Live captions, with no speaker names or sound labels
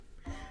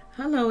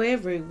Hello,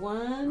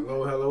 everyone.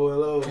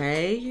 Hello.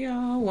 Hey,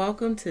 y'all.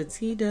 Welcome to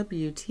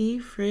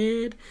TWT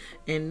Fred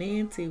and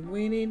Nancy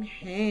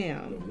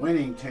Winningham.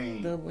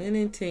 The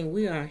winning team.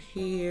 We are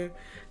here,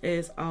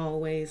 as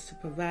always, to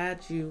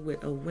provide you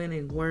with a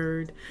winning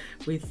word.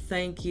 We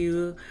thank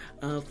you.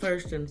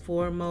 First and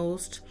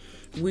foremost,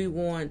 we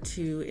want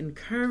to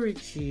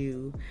encourage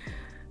you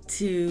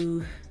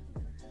to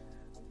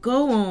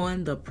go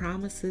on the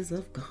promises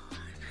of God.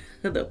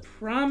 The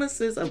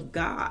promises of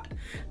God.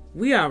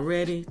 We are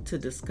ready to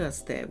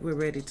discuss that. We're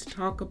ready to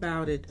talk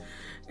about it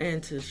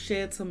and to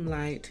shed some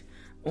light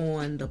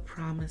on the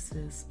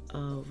promises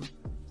of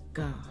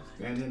God.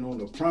 Standing on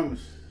the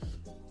promises.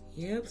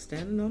 Yep,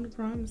 standing on the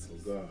promises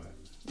of God.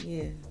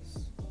 Yes.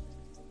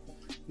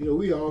 You know,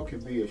 we all can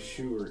be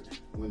assured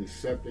when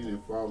accepting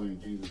and following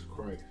Jesus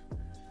Christ.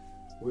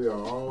 We are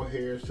all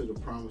heirs to the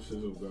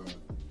promises of God,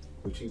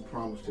 which he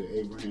promised to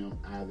Abraham,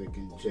 Isaac,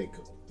 and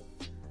Jacob.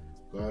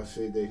 God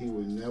said that he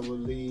would never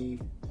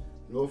leave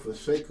nor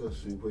forsake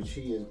us, in which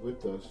he is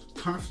with us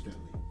constantly,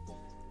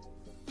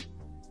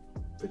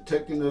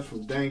 protecting us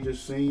from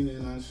dangers seen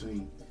and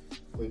unseen.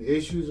 When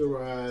issues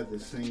arise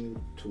that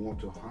seem to want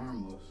to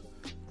harm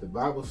us, the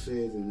Bible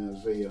says in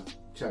Isaiah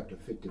chapter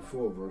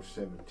 54, verse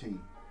 17,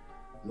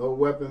 "No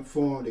weapon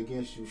formed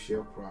against you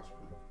shall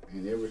prosper,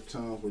 and every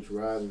tongue which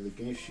rises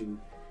against you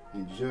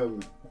in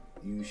judgment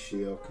you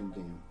shall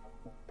condemn."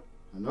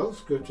 Another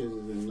scripture is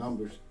in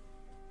Numbers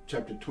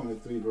chapter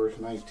 23, verse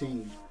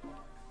 19.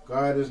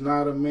 "God is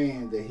not a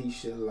man that he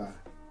should lie,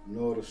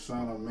 nor the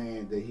son of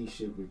man that he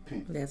should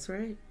repent." That's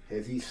right.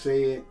 "Has he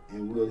said,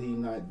 and will he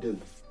not do?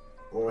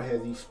 Or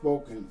has he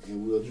spoken,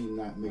 and will he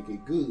not make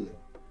it good?"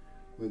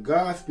 When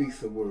God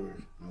speaks a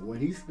word, and when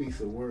he speaks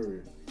a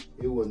word,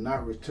 it will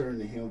not return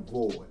to him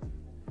void.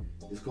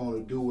 It's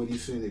going to do what he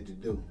sent it to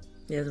do.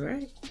 That's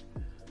right.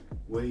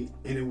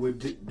 And it will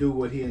do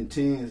what he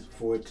intends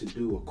for it to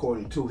do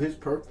according to his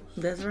purpose.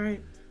 That's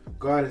right.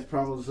 God has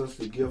promised us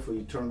the gift of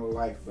eternal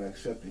life by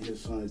accepting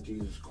his son,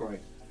 Jesus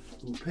Christ,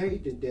 who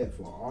paid the debt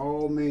for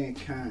all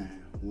mankind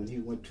when he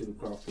went to the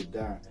cross to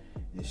die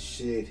and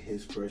shed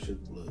his precious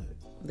blood.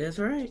 That's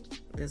right.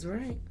 That's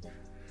right.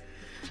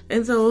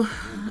 And so,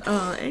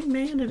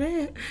 amen to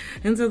that.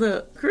 And so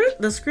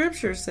the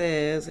scripture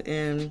says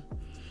in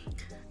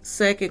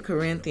 2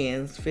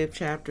 Corinthians 5th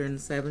chapter and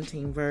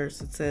 17th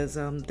verse, it says,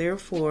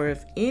 "Therefore,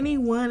 if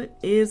anyone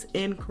is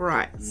in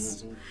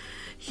Christ,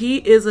 he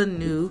is a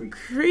new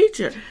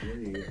creature."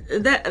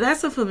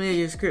 That's a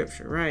familiar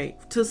scripture, right?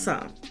 To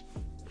some.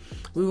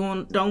 We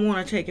don't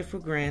want to take it for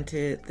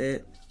granted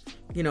that,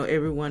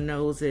 everyone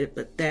knows it,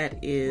 but that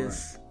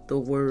is the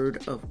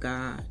word of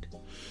God.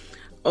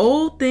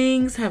 Old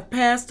things have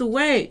passed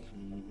away.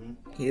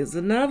 Here's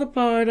another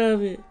part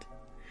of it.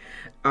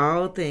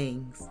 All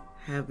things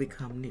have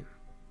become new.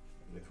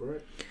 That's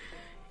right.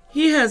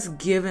 He has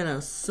given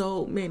us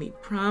so many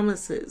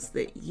promises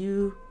that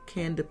you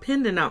can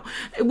depend on.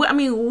 I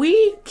mean,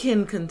 we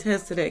can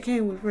contest to that,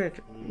 can't we,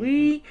 Frederick?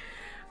 We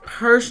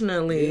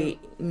personally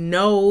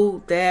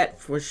know that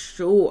for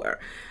sure.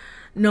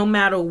 No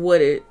matter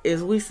what it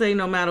is, we say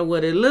no matter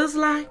what it looks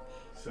like.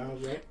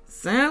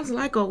 Sounds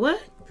like or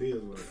what?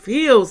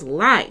 Feels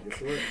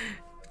like. Right.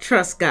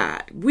 Trust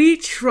God. We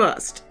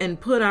trust and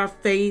put our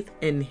faith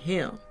in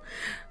him.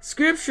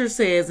 Scripture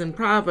says in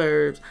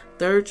Proverbs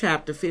 3rd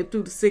chapter 5th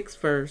through the 6th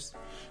verse,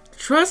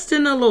 "Trust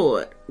in the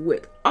Lord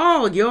with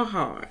all your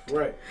heart,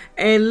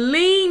 and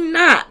lean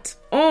not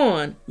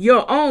on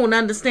your own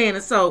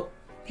understanding." So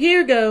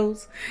here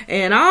goes.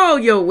 "And all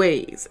your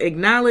ways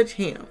acknowledge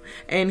him,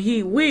 and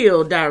he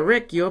will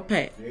direct your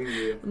path."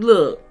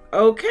 Look,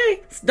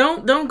 okay,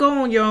 don't go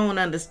on your own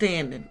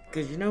understanding,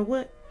 because you know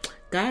what?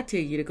 God tell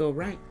you to go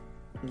right,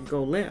 you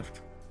go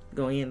left, you're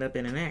going to end up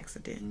in an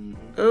accident.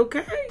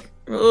 Okay?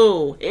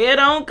 Oh,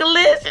 head-on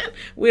collision.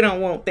 We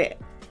don't want that.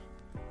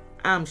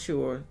 I'm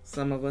sure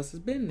some of us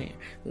has been there.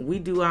 When we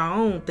do our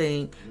own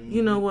thing,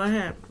 you know what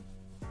happened?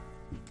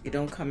 It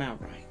don't come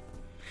out right.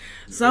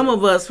 Some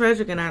of us,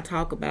 Frederick and I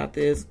talk about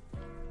this.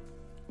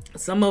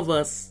 Some of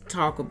us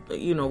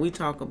we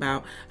talk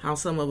about how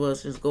some of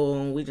us just go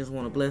on, we just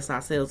want to bless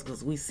ourselves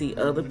because we see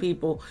other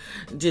people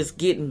just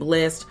getting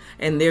blessed,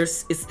 and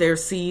it's their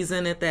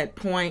season at that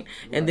point,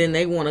 and then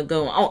they want to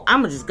go, "Oh,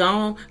 I'm just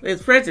gone."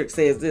 As Frederick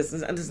says, this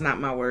is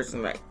not my words.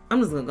 I'm like, I'm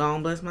just going to go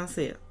and bless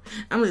myself.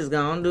 I'm just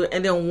going to do it,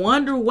 and then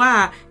wonder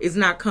why it's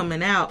not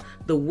coming out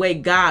the way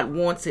God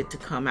wants it to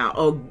come out,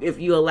 or if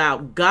you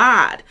allowed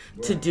God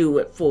to do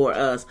it for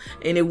us,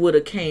 and it would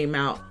have came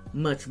out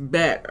much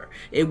better.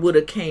 It would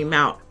have came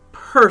out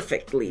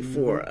perfectly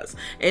for us,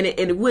 and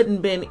it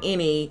wouldn't been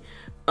any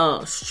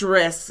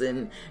stress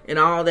and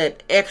all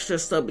that extra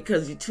stuff,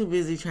 because you're too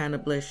busy trying to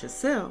bless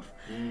yourself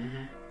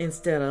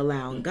instead of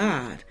allowing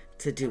God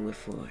to do it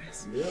for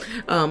us.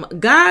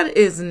 God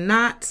is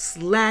not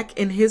slack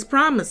in his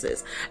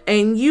promises,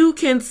 and you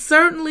can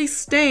certainly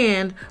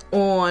stand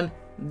on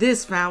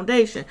this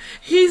foundation.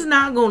 He's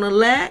not going to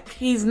lack.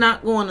 He's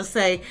not going to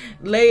say,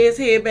 lay his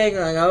head back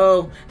like,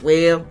 "Oh,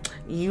 well,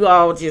 you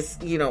all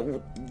just,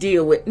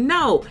 deal with."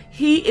 No,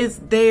 he is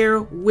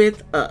there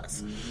with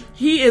us.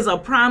 He is a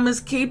promise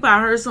keeper.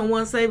 I heard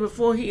someone say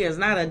before, he is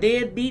not a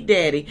deadbeat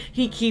daddy.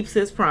 He keeps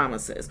his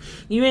promises.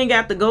 You ain't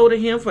got to go to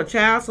him for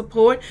child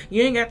support.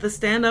 You ain't got to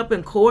stand up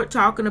in court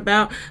talking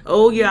about,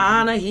 oh, Your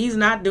Honor, he's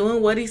not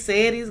doing what he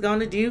said he's going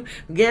to do.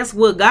 Guess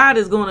what? God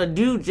is going to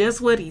do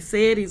just what he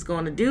said he's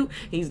going to do.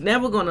 He's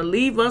never going to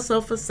leave us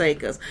or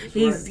forsake us.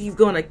 He's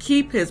going to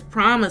keep his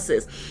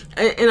promises.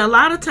 And a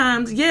lot of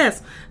times,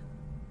 yes,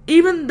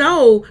 even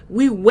though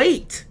we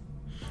wait,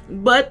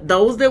 but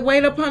those that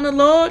wait upon the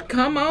Lord,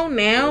 come on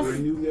now.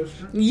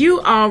 You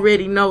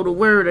already know the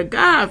word of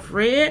God,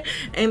 Fred.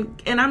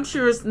 And I'm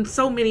sure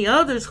so many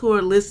others who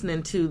are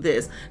listening to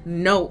this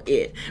know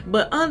it.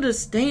 But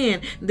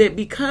understand that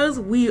because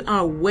we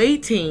are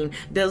waiting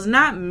does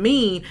not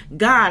mean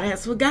God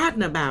has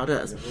forgotten about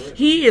us.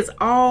 He is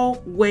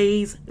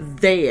always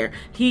there.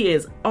 He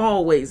is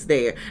always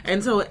there.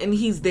 And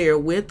he's there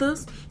with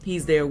us.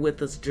 He's there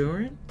with us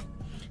during.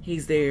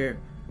 He's there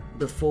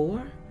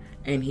before.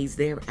 And he's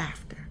there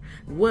after.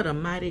 What a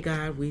mighty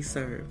God we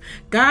serve.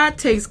 God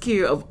takes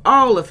care of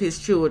all of his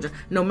children,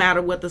 no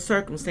matter what the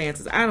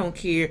circumstances. I don't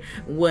care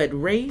what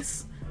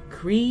race,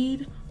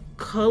 creed,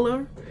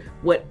 color,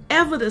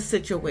 whatever the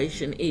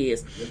situation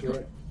is. That's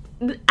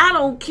right. I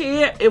don't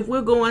care if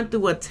we're going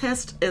through a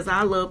test, as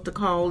I love to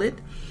call it,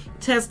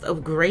 test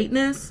of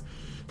greatness,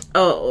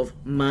 of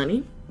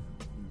money,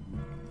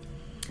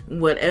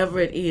 whatever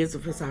it is,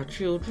 if it's our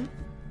children.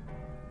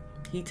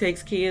 He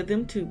takes care of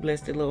them too,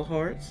 bless their little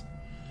hearts.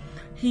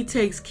 He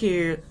takes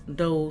care of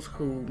those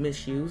who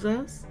misuse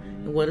us.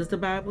 And what does the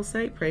Bible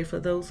say? Pray for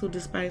those who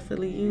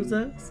despitefully use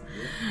us.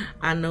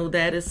 I know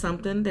that is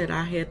something that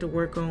I had to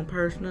work on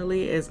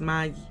personally as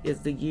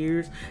the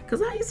years.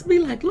 Because I used to be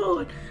like,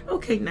 Lord,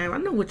 okay, now I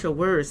know what your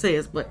word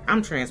says, but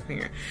I'm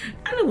transparent.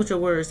 I know what your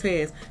word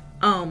says.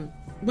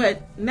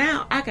 But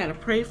now I got to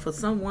pray for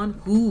someone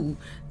who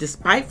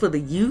despitefully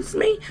used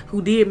me,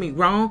 who did me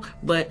wrong.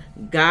 But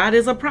God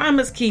is a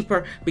promise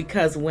keeper,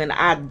 because when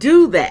I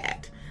do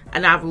that,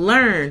 and I've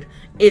learned,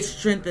 it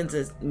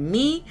strengthens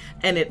me,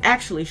 and it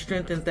actually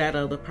strengthens that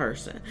other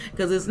person.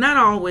 Because it's not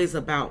always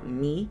about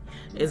me.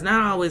 It's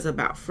not always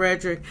about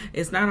Frederick.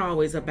 It's not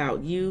always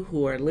about you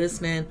who are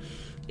listening.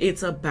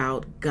 It's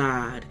about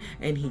God,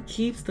 and he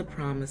keeps the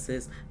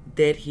promises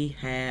that he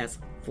has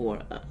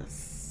for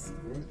us.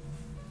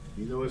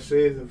 You know, it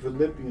says in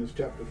Philippians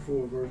chapter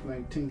 4, verse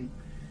 19,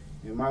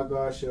 and my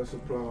God shall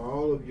supply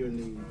all of your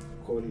needs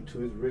according to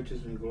his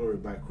riches and glory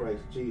by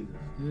Christ Jesus.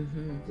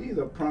 Mm-hmm. These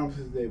are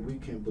promises that we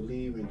can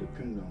believe and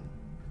depend on.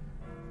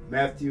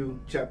 Matthew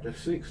chapter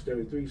 6,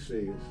 33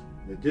 says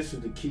that this is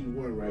the key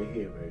one right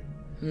here, right?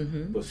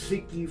 Mm-hmm. But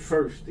seek ye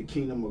first the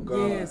kingdom of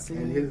God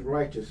and his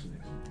righteousness.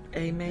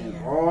 Amen.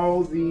 And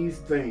all these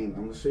things,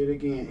 I'm going to say it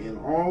again, and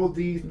all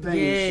these things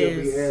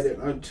shall be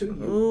added unto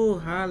you. Oh,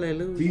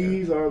 hallelujah.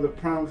 These are the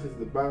promises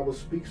the Bible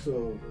speaks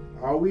of.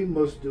 All we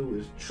must do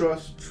is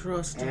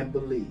trust and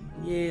believe.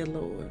 Yeah,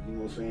 Lord. You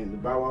know what I'm saying? The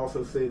Bible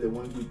also says that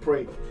when you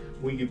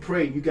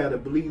pray, you got to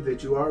believe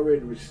that you already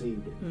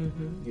received it.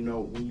 Mm-hmm. You know,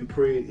 when you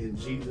pray it in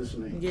Jesus'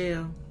 name.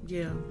 Yeah.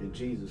 In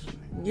Jesus'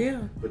 name.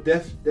 Yeah. But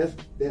that's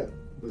that.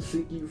 But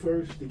seek you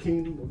first the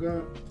kingdom of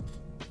God.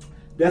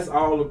 That's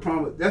all the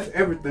promise. That's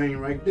everything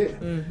right there.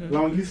 Mm-hmm. As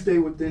long as you stay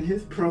within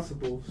his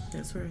principles.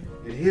 That's right.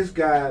 And his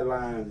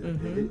guidelines,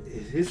 and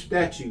his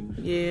statutes.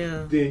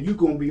 Yeah. Then you're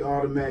going to be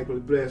automatically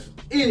blessed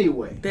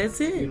anyway.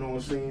 That's it. You know what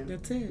I'm saying?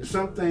 That's it. There's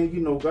some things,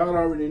 God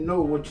already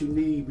know what you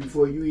need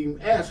before you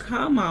even ask.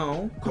 Come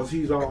on. Because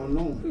he's all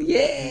knowing.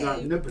 Yeah. He's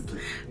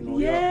omnipotent.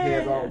 He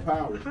has all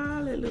power.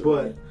 Hallelujah.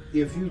 But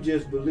if you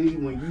just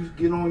believe, when you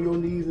get on your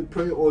knees and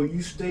pray, or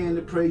you stand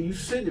to pray, you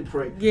sit to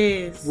pray.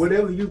 Yes.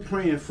 Whatever you're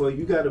praying for,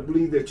 you got to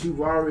believe that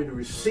you've already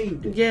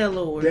received it. Yeah,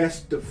 Lord. That's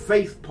the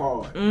faith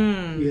part.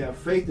 You have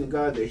faith in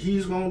God that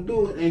he's going to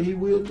do it, and he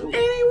will do it. And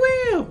he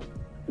will.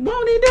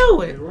 Won't he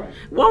do it? Right.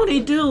 Won't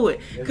he do it?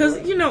 Because,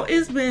 right.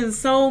 It's been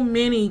so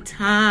many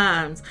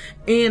times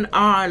in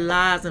our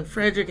lives, and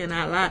Frederick and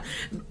our lives,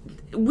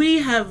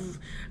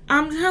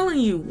 I'm telling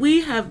you,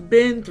 we have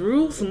been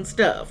through some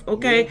stuff,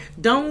 okay? Yeah.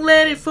 Don't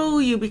let it fool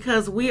you,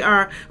 because we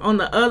are on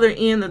the other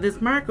end of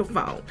this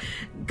microphone.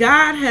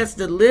 God has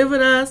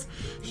delivered us.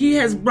 He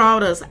has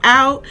brought us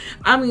out.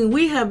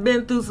 We have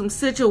been through some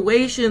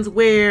situations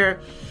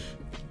where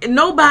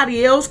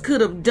nobody else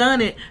could have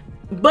done it.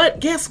 But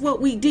guess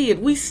what we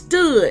did? We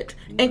stood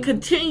and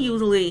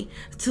continually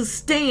to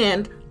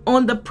stand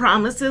on the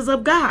promises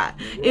of God.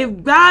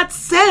 If God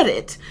said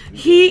it,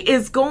 he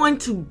is going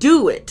to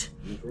do it.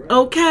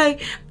 Okay?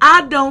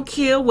 I don't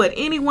care what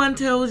anyone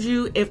tells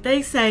you. If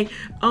they say,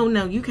 oh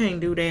no, you can't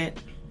do that.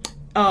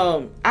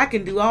 I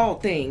can do all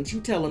things.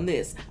 You tell them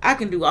this. I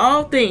can do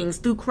all things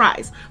through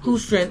Christ who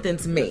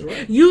strengthens me.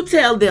 Right. You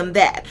tell them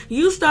that.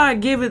 You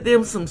start giving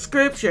them some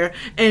scripture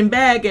and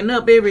bagging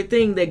up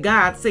everything that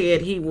God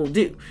said he will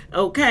do.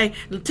 Okay?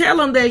 Tell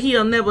them that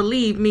he'll never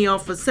leave me or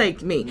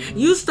forsake me. Mm-hmm.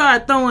 You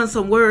start throwing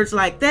some words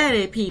like that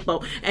at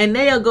people, and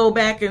they'll go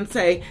back and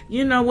say,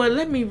 you know what,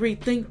 let me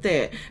rethink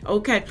that.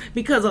 Okay?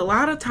 Because a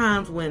lot of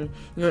times when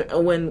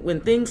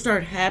things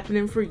start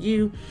happening for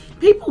you,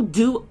 people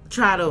do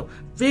try to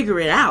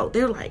figure it out.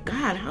 They're like,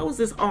 God, how is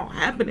this all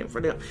happening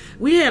for them?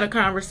 We had a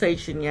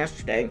conversation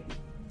yesterday,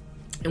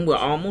 and we're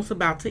almost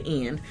about to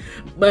end.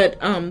 But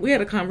we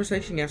had a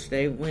conversation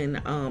yesterday when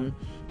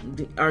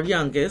our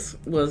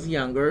youngest was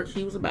younger.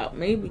 He was about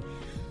maybe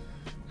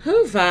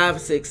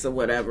 5, 6 or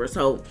whatever.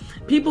 So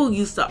people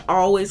used to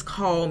always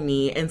call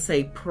me and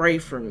say, pray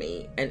for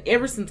me. And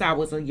ever since I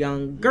was a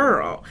young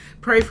girl,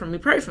 pray for me,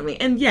 pray for me.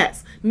 And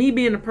yes, me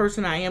being the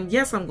person I am,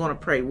 yes, I'm going to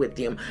pray with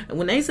them. And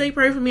when they say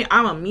pray for me,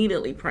 I'm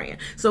immediately praying.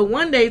 So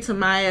one day,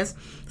 Tomias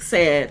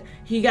said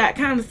he got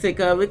kind of sick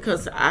of it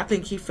because I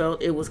think he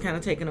felt it was kind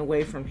of taken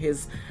away from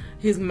his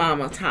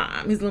mama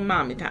time, his little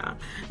mommy time.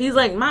 He's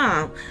like,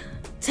 Mom,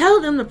 tell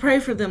them to pray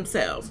for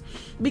themselves.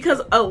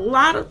 Because a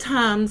lot of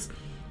times,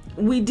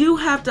 we do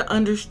have to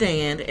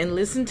understand and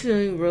listen to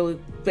him really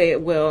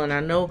well. And I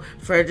know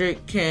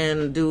Frederick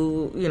can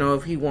do,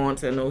 if he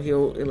wants, I know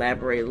he'll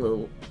elaborate a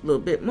little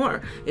bit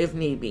more if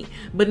need be.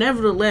 But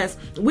nevertheless,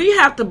 we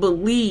have to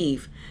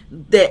believe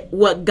that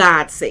what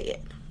God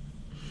said.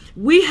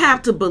 We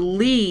have to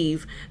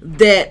believe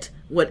that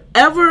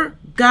whatever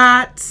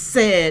God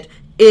said,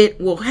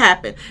 it will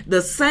happen.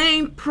 The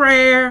same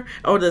prayer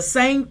or the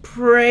same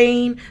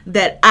praying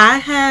that I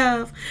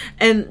have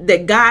and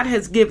that God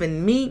has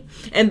given me,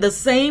 and the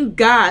same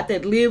God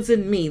that lives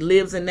in me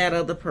lives in that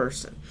other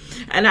person.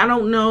 And I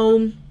don't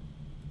know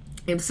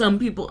if some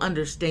people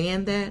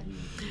understand that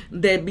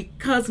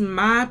because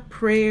my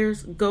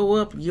prayers go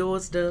up,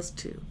 yours does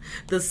too.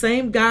 The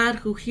same God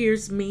who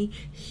hears me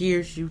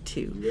hears you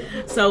too.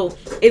 Yeah. So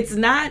it's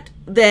not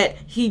that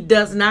he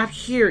does not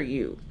hear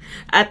you.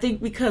 I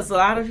think because a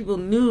lot of people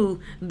knew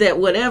that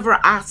whatever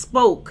I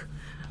spoke,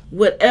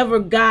 whatever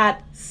God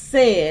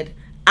said,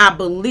 I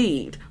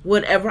believed.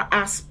 Whatever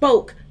I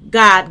spoke,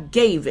 God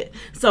gave it.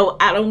 So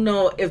I don't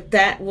know if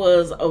that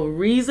was a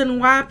reason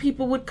why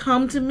people would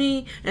come to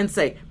me and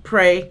say,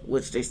 pray,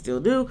 which they still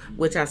do,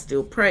 which I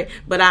still pray.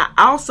 But I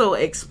also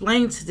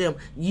explained to them,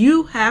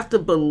 you have to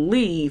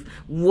believe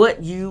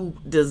what you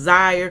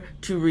desire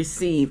to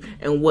receive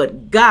and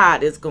what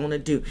God is going to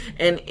do.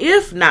 And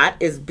if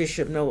not, as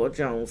Bishop Noah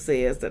Jones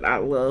says that I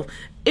love,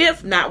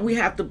 if not, we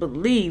have to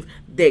believe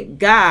that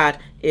God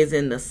is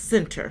in the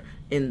center,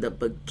 in the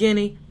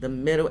beginning, the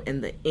middle,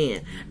 and the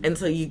end. And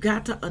so you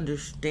got to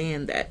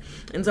understand that.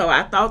 And so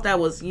I thought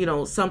that was,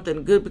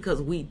 something good because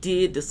we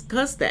did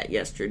discuss that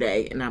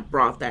yesterday, and I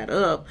brought that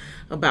up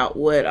about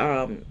what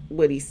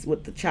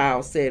the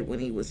child said when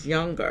he was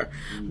younger.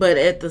 But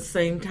at the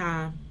same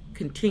time,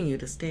 continue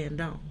to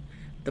stand on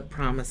the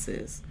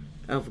promises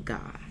of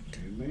God.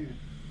 Amen.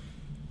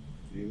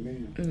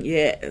 Amen.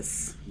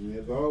 Yes. And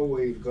as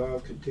always,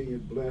 God's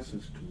continued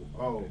blessings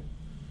to all.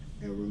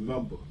 And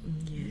remember,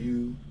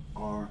 you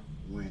are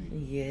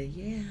winning.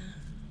 Yeah.